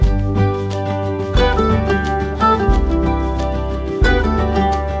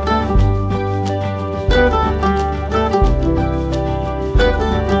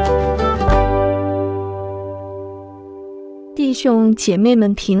兄姐妹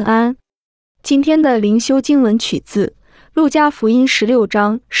们平安。今天的灵修经文取自路加福音16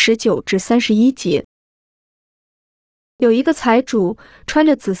章19至31节。有一个财主穿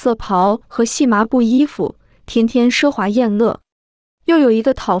着紫色袍和细麻布衣服，天天奢华宴乐。又有一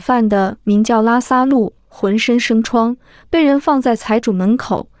个讨饭的名叫拉撒路，浑身生疮，被人放在财主门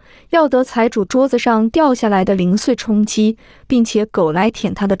口，要得财主桌子上掉下来的零碎充饥，并且狗来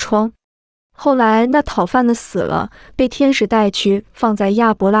舔他的疮。后来那讨饭的死了，被天使带去放在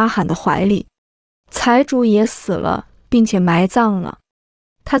亚伯拉罕的怀里。财主也死了，并且埋葬了。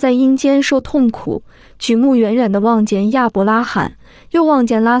他在阴间受痛苦，举目远远地望见亚伯拉罕，又望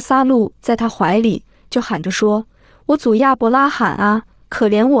见拉撒路在他怀里，就喊着说：“我祖亚伯拉罕啊，可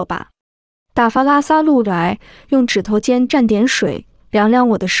怜我吧！打发拉撒路来，用指头尖蘸点水，凉凉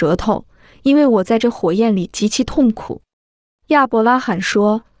我的舌头，因为我在这火焰里极其痛苦。”亚伯拉罕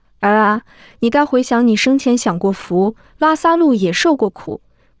说：“儿啊，你该回想你生前享过福，拉撒路也受过苦，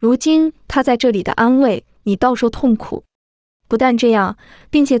如今他在这里的安慰，你倒受痛苦。不但这样，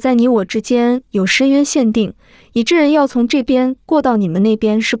并且在你我之间有深渊限定，以致人要从这边过到你们那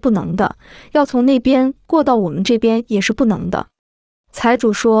边是不能的，要从那边过到我们这边也是不能的。”财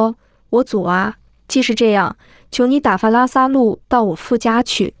主说：“我主啊，既是这样，求你打发拉撒路到我父家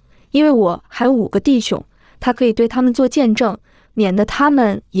去，因为我还有5个弟兄，他可以对他们做见证，免得他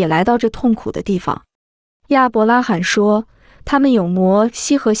们也来到这痛苦的地方。”亚伯拉罕说：“他们有摩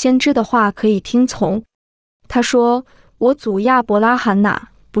西和先知的话可以听从。”他说：“我祖亚伯拉罕哪？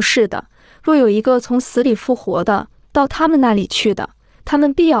不是的，若有一个从死里复活的，到他们那里去的，他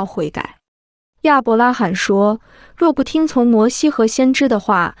们必要悔改。”亚伯拉罕说：“若不听从摩西和先知的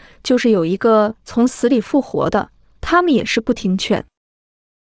话，就是有一个从死里复活的，他们也是不听劝。”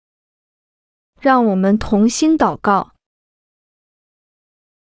让我们同心祷告。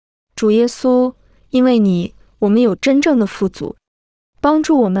主耶稣，因为你，我们有真正的富足，帮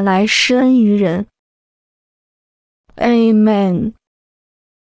助我们来施恩于人。Amen。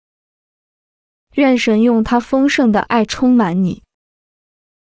愿神用他丰盛的爱充满你。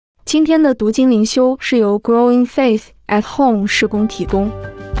今天的读经灵修是由 Growing Faith at Home 事工提供。